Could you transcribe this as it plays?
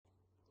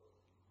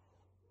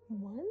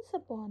Once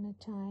upon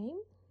a time,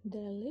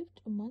 there lived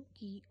a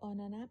monkey on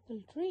an apple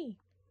tree.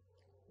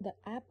 The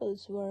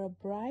apples were a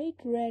bright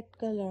red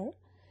color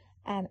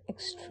and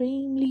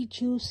extremely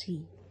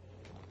juicy.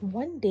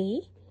 One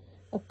day,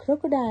 a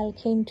crocodile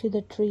came to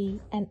the tree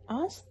and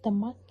asked the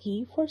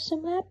monkey for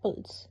some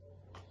apples.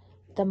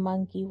 The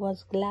monkey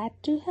was glad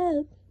to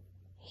help.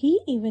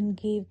 He even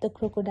gave the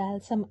crocodile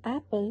some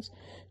apples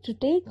to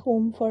take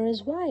home for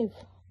his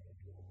wife.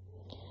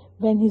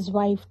 When his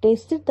wife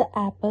tasted the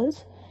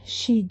apples,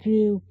 she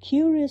grew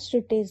curious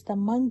to taste the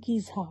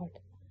monkey's heart.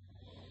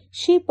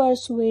 She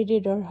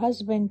persuaded her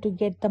husband to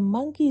get the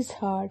monkey's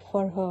heart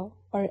for her,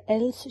 or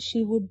else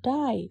she would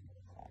die.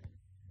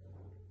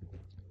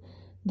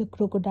 The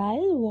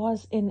crocodile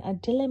was in a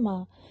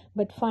dilemma,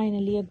 but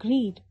finally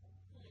agreed.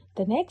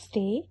 The next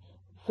day,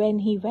 when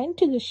he went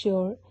to the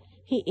shore,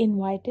 he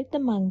invited the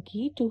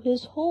monkey to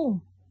his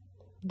home.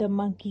 The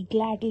monkey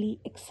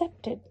gladly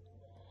accepted.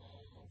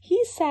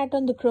 He sat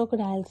on the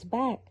crocodile's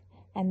back,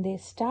 and they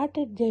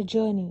started their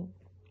journey.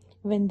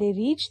 When they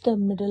reached the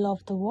middle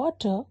of the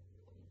water,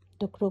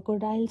 the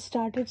crocodile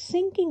started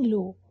sinking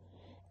low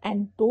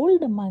and told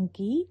the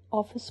monkey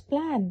of his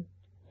plan.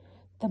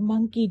 The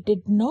monkey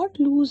did not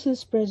lose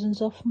his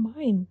presence of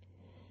mind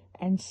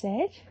and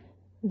said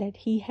that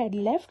he had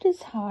left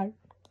his heart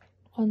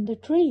on the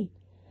tree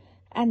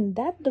and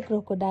that the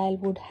crocodile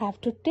would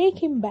have to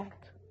take him back.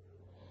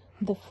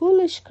 The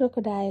foolish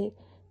crocodile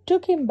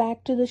took him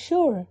back to the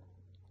shore.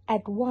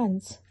 At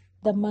once,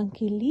 the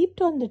monkey leaped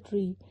on the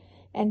tree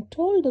and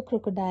told the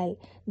crocodile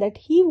that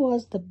he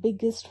was the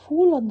biggest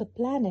fool on the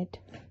planet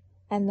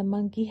and the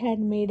monkey had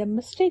made a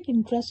mistake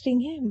in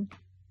trusting him.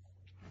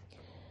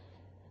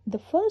 The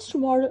first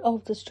moral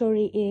of the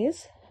story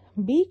is,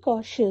 be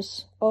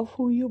cautious of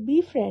who you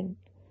befriend.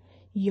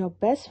 Your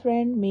best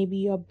friend may be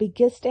your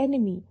biggest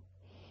enemy.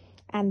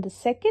 And the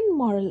second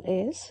moral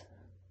is,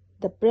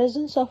 the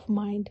presence of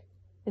mind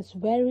is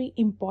very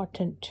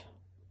important.